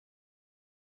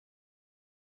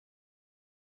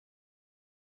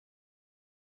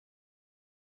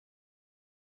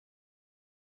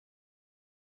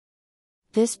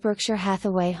This Berkshire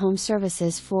Hathaway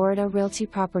HomeServices Florida Realty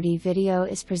property video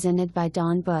is presented by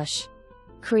Dawn Bush.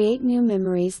 Create new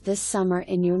memories this summer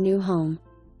in your new home.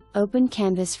 Open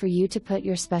canvas for you to put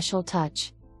your special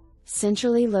touch.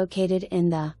 Centrally located in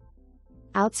the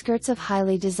outskirts of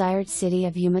highly desired city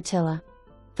of Umatilla.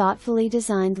 Thoughtfully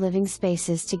designed living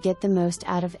spaces to get the most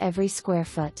out of every square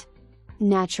foot.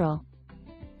 Natural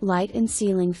light and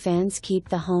ceiling fans keep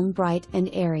the home bright and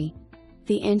airy.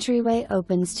 The entryway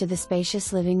opens to the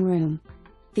spacious living room.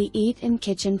 The eat-in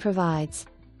kitchen provides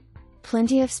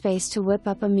plenty of space to whip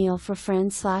up a meal for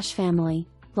friends/family,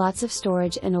 lots of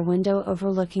storage and a window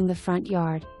overlooking the front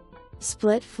yard.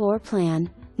 Split floor plan,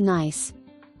 nice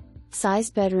size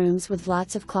bedrooms with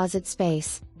lots of closet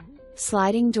space.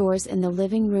 Sliding doors in the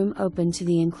living room open to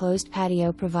the enclosed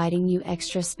patio, providing you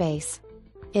extra space.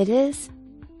 It is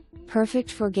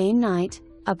perfect for game night,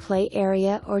 a play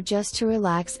area, or just to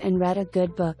relax and read a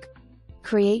good book.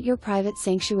 Create your private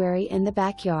sanctuary in the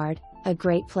backyard, a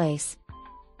great place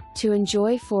to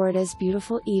enjoy Florida's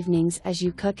beautiful evenings as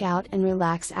you cook out and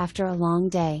relax after a long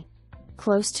day.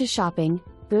 Close to shopping,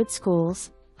 good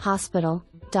schools, hospital,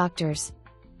 doctors,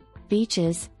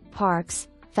 beaches, parks,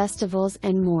 festivals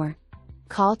and more.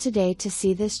 Call today to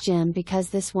see this gem because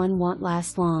this one won't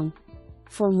last long.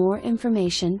 For more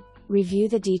information, review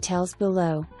the details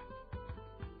below.